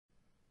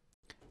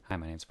Hi,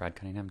 my name is Brad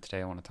Cunningham.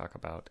 Today I want to talk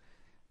about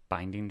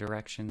binding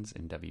directions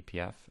in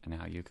WPF and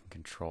how you can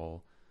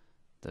control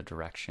the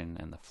direction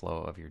and the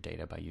flow of your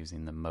data by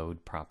using the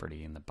mode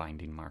property in the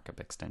binding markup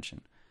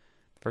extension.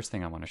 First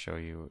thing I want to show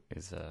you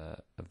is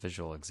a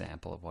visual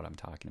example of what I'm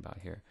talking about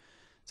here.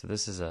 So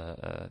this is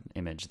an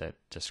image that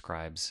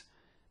describes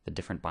the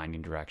different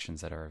binding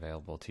directions that are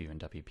available to you in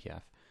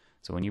WPF.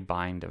 So when you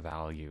bind a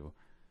value,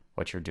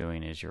 what you're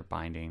doing is you're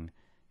binding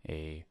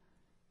a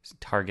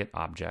target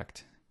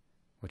object,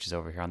 which is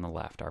over here on the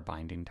left, our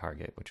binding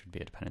target, which would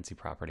be a dependency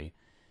property,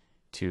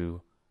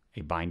 to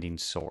a binding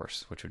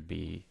source, which would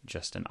be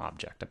just an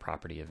object, a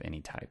property of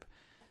any type.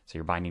 So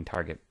your binding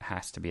target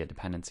has to be a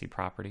dependency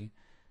property,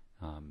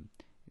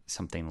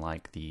 something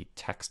like the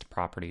text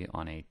property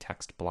on a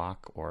text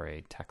block or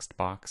a text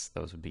box.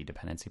 Those would be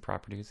dependency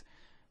properties.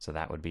 So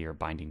that would be your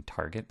binding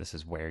target. This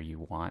is where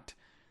you want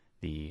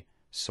the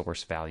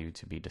source value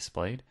to be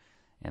displayed.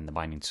 And the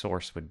binding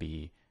source would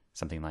be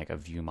something like a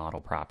view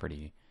model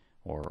property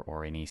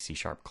or any C#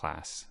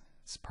 class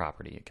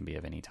property. It can be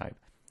of any type.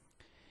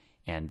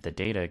 And the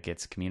data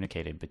gets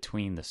communicated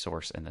between the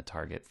source and the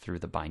target through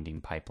the binding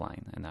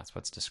pipeline, and that's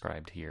what's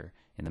described here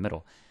in the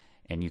middle.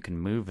 And you can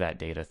move that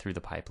data through the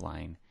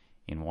pipeline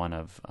in one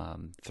of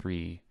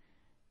three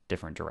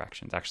different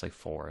directions, actually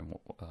four, and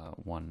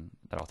one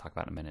that I'll talk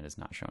about in a minute is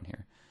not shown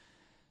here.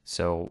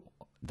 So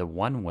the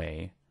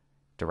one-way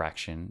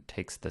direction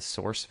takes the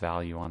source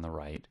value on the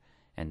right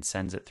and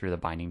sends it through the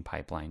binding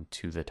pipeline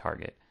to the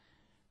target.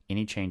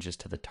 Any changes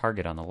to the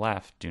target on the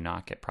left do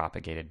not get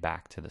propagated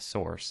back to the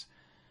source.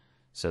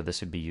 So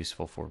this would be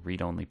useful for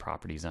read-only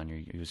properties on your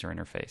user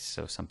interface.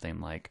 So something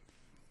like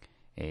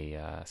a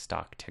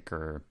stock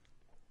ticker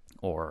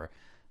or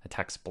a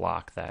text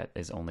block that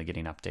is only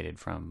getting updated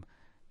from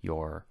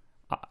your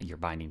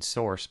binding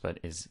source, but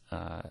is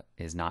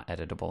not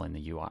editable in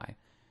the UI.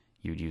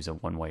 You'd use a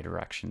one-way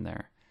direction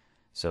there.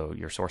 So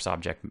your source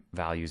object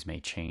values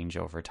may change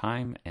over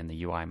time, and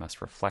the UI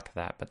must reflect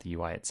that, but the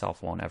UI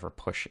itself won't ever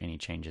push any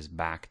changes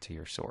back to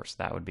your source.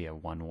 That would be a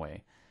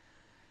one-way.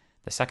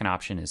 The second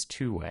option is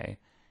two-way,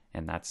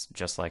 and that's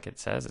just like it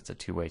says, it's a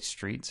two-way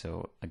street.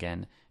 So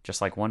again, just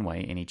like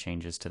one-way, any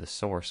changes to the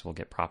source will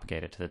get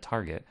propagated to the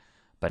target,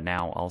 but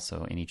now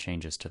also any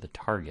changes to the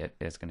target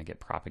is going to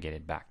get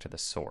propagated back to the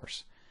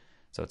source.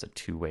 So it's a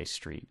two-way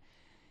street.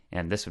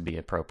 And this would be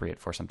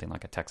appropriate for something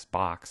like a text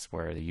box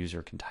where the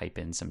user can type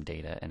in some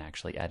data and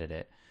actually edit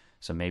it.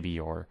 So maybe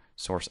your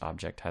source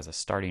object has a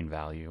starting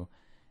value,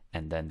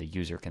 and then the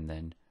user can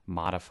then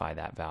modify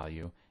that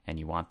value, and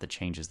you want the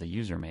changes the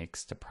user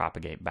makes to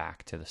propagate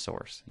back to the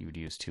source. You would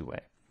use two-way.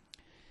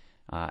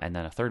 And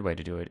then a third way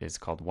to do it is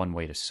called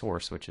one-way to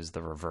source, which is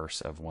the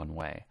reverse of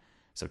one-way.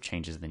 So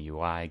changes in the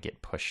UI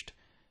get pushed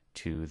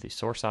to the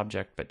source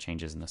object, but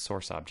changes in the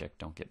source object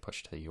don't get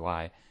pushed to the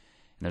UI.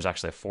 And there's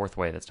actually a fourth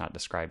way that's not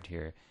described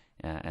here,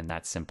 and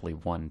that's simply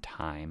one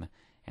time.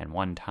 And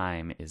one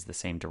time is the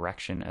same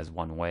direction as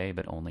one way,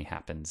 but only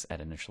happens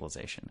at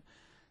initialization.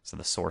 So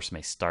the source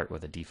may start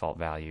with a default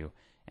value,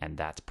 and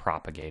that's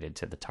propagated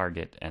to the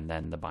target, and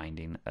then the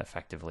binding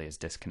effectively is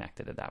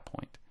disconnected at that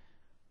point.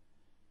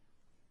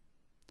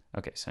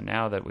 Okay, so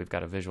now that we've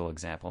got a visual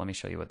example, let me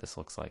show you what this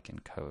looks like in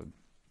code.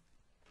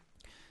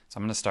 So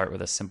I'm going to start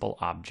with a simple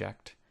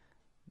object,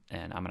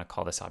 and I'm going to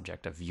call this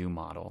object a view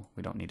model.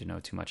 We don't need to know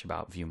too much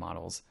about view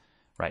models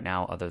right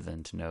now, other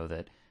than to know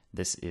that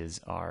this is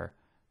our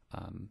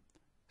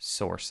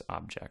source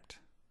object.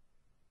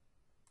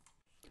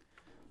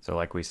 So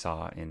like we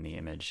saw in the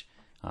image,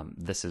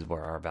 this is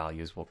where our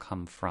values will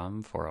come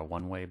from for a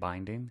one-way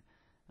binding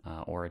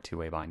or a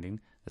two-way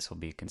binding. This will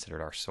be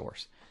considered our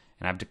source.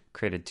 And I've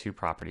created two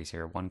properties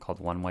here, one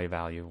called one-way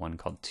value, one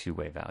called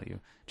two-way value,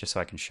 just so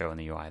I can show in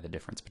the UI the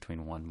difference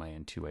between one-way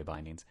and two-way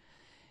bindings.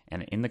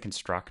 And in the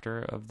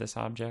constructor of this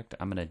object,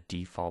 I'm going to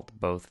default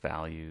both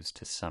values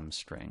to some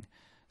string.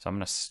 So I'm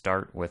going to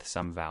start with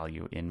some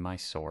value in my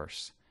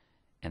source,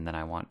 and then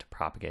I want to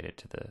propagate it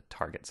to the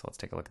target. So let's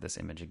take a look at this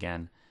image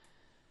again.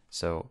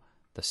 So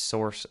the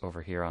source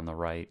over here on the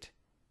right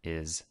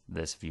is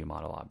this view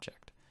model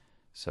object.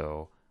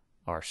 So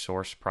our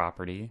source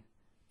property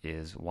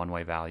is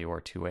one-way value or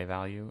two-way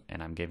value,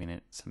 and I'm giving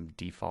it some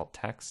default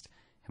text,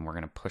 and we're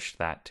going to push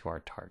that to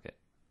our target.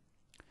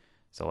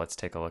 So let's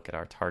take a look at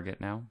our target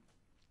now.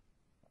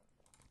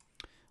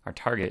 Our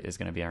target is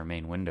going to be our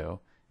main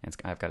window, and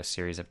I've got a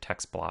series of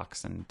text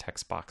blocks and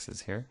text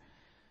boxes here.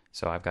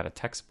 So I've got a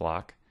text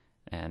block,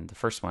 and the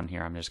first one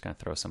here I'm just going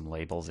to throw some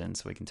labels in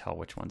so we can tell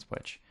which one's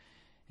which.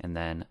 And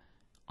then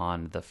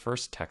on the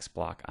first text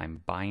block,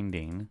 I'm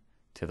binding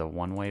to the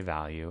one-way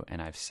value,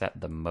 and I've set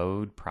the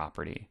mode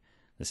property.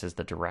 This is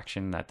the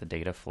direction that the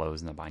data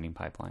flows in the binding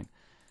pipeline.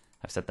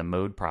 I've set the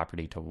mode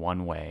property to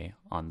one-way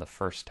on the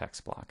first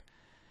text block.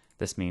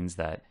 This means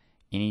that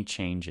any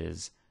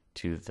changes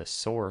to the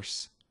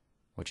source,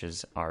 which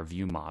is our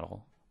view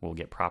model, will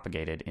get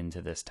propagated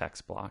into this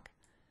text block.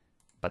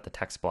 But the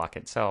text block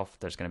itself,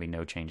 there's going to be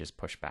no changes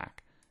pushed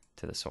back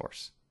to the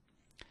source.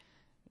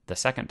 The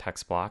second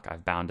text block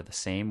I've bound to the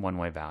same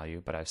one-way value,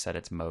 but I've set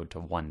its mode to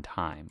one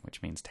time,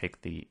 which means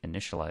take the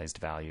initialized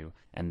value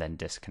and then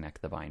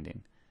disconnect the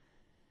binding.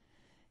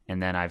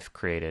 And then I've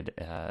created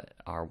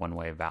our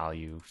one-way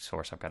value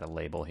source. I've got a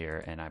label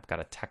here, and I've got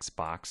a text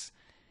box,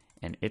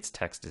 and its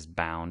text is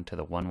bound to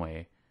the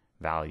one-way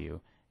value,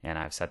 and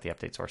I've set the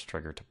update source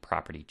trigger to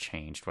property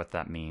changed. What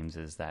that means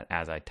is that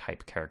as I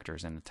type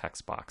characters in the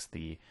text box,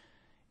 the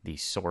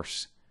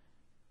source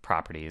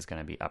property is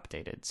going to be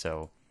updated.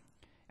 So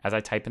as I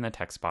type in the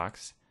text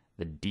box,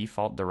 the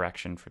default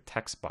direction for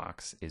text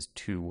box is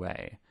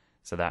two-way.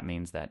 So that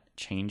means that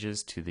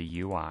changes to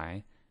the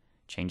UI,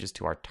 changes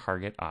to our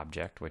target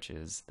object, which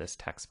is this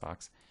text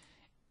box,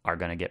 are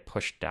going to get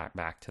pushed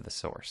back to the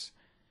source.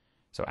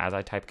 So as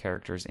I type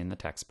characters in the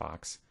text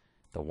box,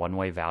 the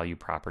one-way value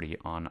property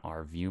on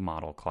our view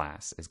model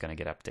class is going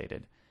to get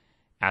updated.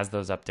 As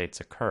those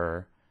updates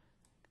occur,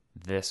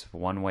 this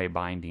one-way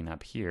binding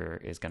up here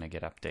is going to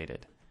get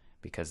updated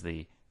because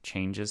the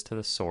changes to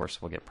the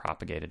source will get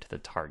propagated to the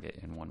target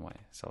in one way.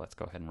 So let's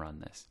go ahead and run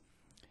this.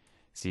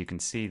 So you can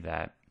see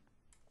that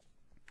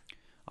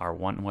our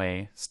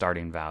one-way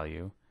starting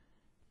value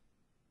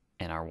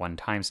and our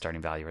one-time starting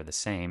value are the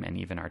same, and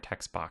even our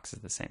text box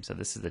is the same. So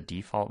this is the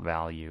default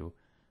value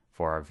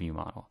for our view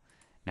model.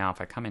 Now if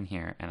I come in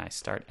here and I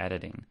start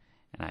editing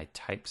and I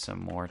type some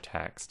more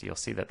text, you'll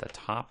see that the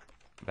top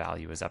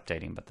value is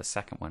updating, but the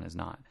second one is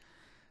not.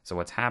 So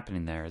what's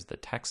happening there is the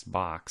text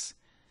box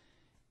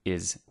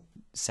is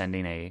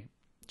sending a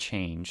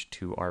change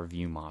to our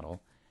view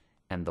model,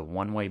 and the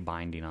one-way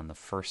binding on the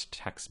first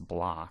text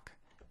block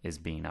is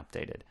being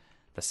updated.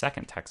 The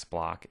second text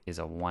block is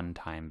a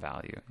one-time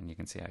value, and you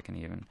can see I can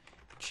even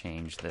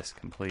change this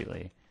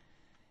completely.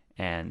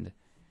 And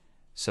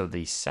so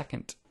the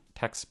second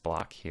text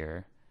block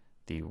here,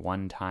 the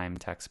one-time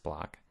text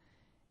block,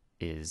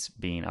 is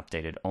being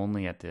updated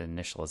only at the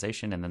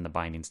initialization, and then the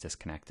binding's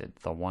disconnected.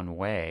 The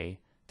one-way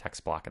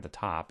text block at the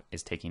top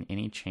is taking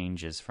any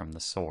changes from the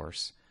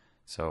source.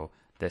 So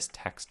this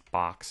text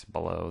box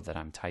below that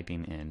I'm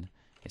typing in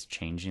is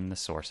changing the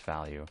source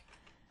value,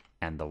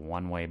 and the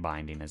one-way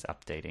binding is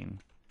updating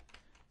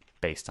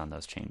based on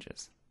those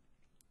changes.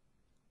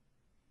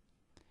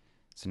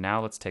 So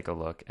now let's take a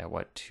look at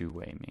what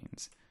two-way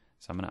means.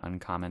 So I'm going to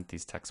uncomment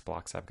these text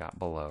blocks I've got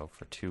below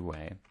for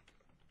two-way.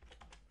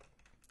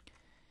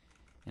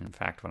 In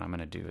fact, what I'm going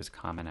to do is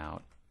comment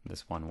out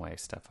this one-way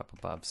stuff up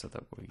above so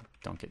that we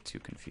don't get too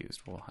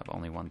confused. We'll have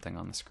only one thing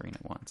on the screen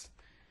at once.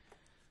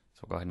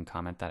 So we'll go ahead and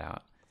comment that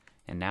out.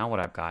 And now what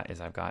I've got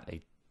is I've got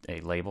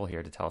a label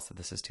here to tell us that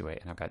this is two-way,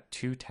 and I've got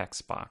two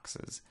text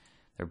boxes.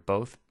 They're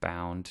both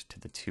bound to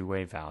the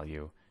two-way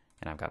value,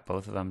 and I've got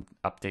both of them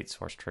update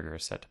source trigger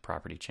set to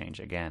property change.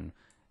 Again,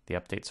 the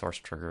update source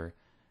trigger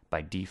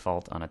by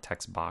default on a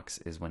text box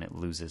is when it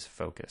loses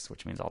focus,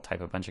 which means I'll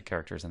type a bunch of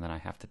characters and then I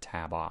have to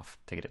tab off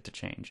to get it to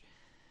change.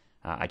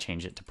 I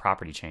change it to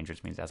property change,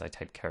 which means as I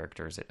type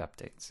characters, it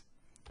updates.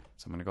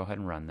 So I'm going to go ahead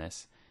and run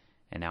this.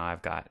 And now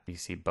I've got, you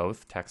see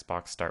both text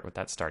boxes start with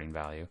that starting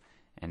value.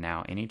 And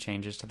now any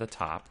changes to the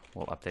top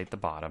will update the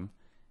bottom.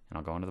 And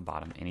I'll go into the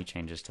bottom. Any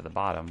changes to the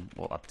bottom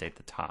will update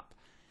the top.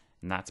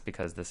 And that's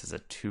because this is a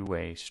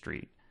two-way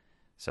street.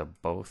 So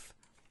both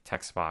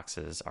text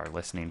boxes are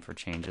listening for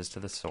changes to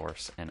the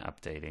source and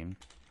updating.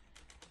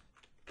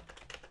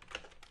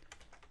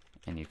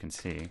 And you can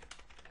see.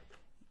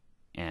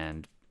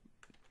 And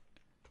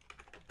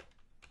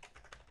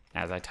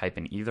as I type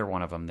in either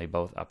one of them, they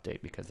both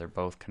update because they're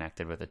both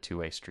connected with a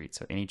two-way street.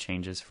 So any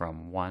changes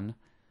from one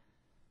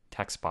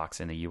text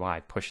box in the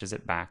UI pushes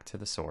it back to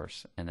the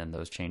source, and then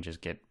those changes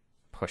get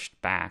pushed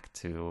back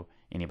to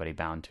anybody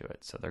bound to it.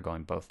 So they're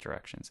going both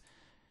directions.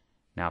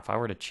 Now if I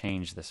were to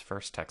change this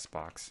first text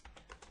box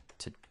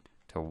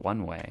to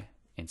one-way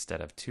instead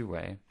of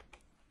two-way,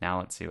 now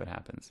let's see what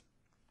happens.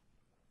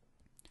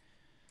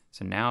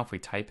 So now if we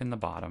type in the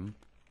bottom,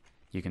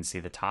 you can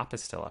see the top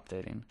is still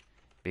updating,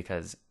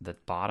 because the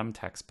bottom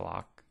text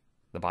box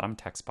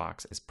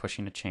is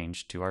pushing a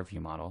change to our view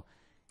model,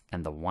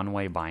 and the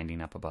one-way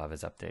binding up above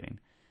is updating.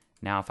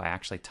 Now if I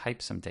actually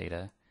type some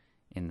data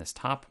in this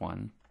top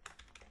one,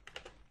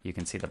 you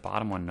can see the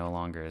bottom one no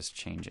longer is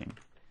changing.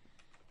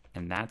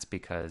 And that's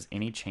because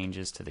any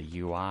changes to the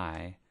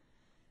UI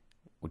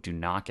do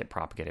not get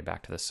propagated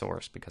back to the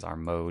source because our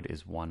mode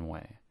is one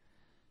way.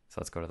 So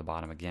let's go to the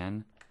bottom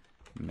again,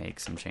 make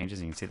some changes,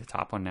 and you can see the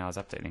top one now is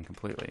updating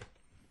completely.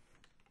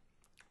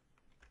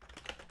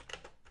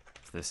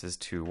 This is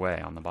two-way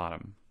on the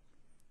bottom.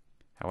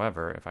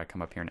 However, if I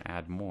come up here and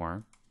add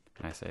more,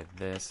 and I say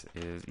this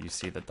is, you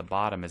see that the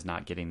bottom is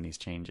not getting these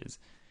changes.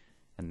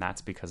 And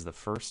that's because the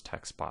first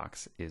text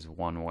box is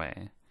one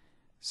way.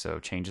 So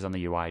changes on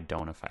the UI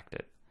don't affect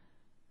it.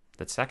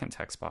 The second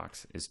text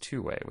box is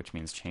two-way, which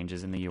means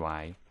changes in the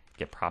UI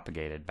get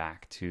propagated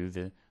back to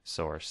the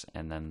source,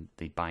 and then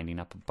the binding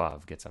up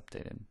above gets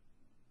updated.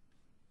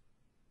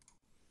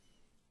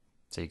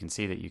 So you can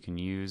see that you can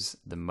use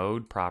the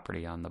mode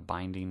property on the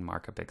binding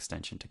markup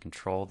extension to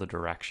control the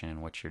direction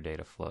in which your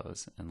data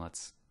flows. And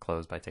let's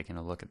close by taking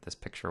a look at this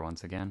picture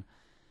once again.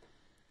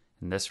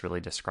 And this really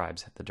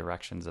describes the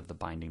directions of the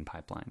binding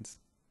pipelines.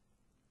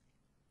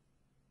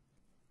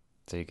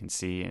 So you can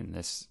see in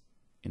this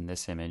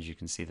image, you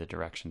can see the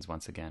directions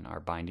once again.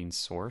 Our binding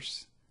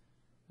source,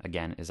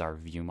 again, is our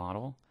view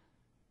model,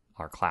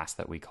 our class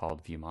that we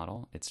called view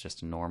model. It's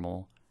just a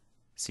normal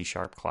C#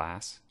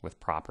 class with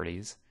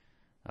properties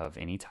of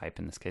any type.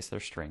 In this case, they're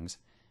strings.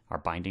 Our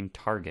binding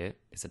target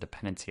is a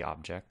dependency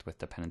object with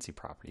dependency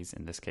properties.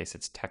 In this case,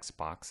 it's text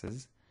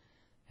boxes,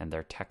 and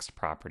their text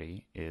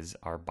property is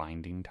our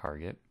binding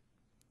target.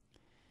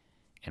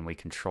 And we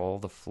control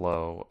the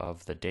flow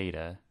of the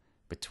data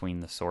between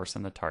the source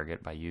and the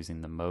target by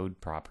using the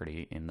mode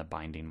property in the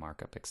binding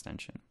markup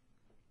extension.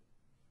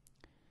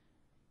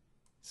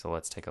 So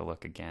let's take a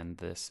look again.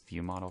 This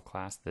view model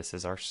class, this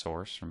is our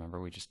source. Remember,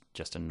 we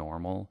just a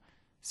normal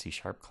C#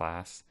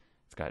 class.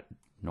 It's got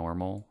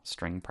normal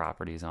string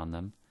properties on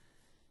them,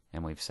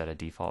 and we've set a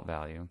default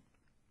value.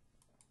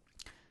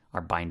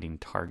 Our binding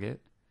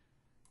target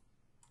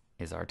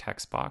is our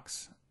text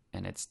box,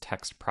 and its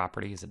text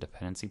property is a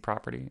dependency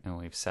property, and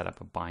we've set up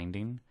a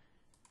binding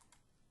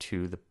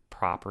to the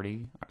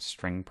property, our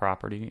string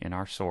property in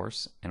our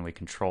source, and we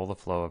control the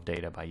flow of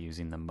data by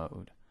using the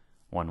mode,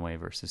 one-way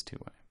versus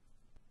two-way.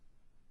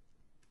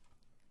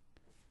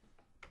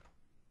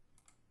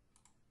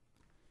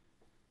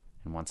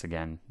 And once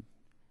again,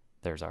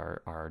 there's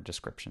our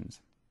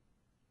descriptions.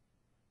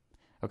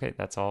 Okay,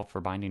 that's all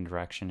for binding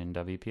direction in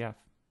WPF.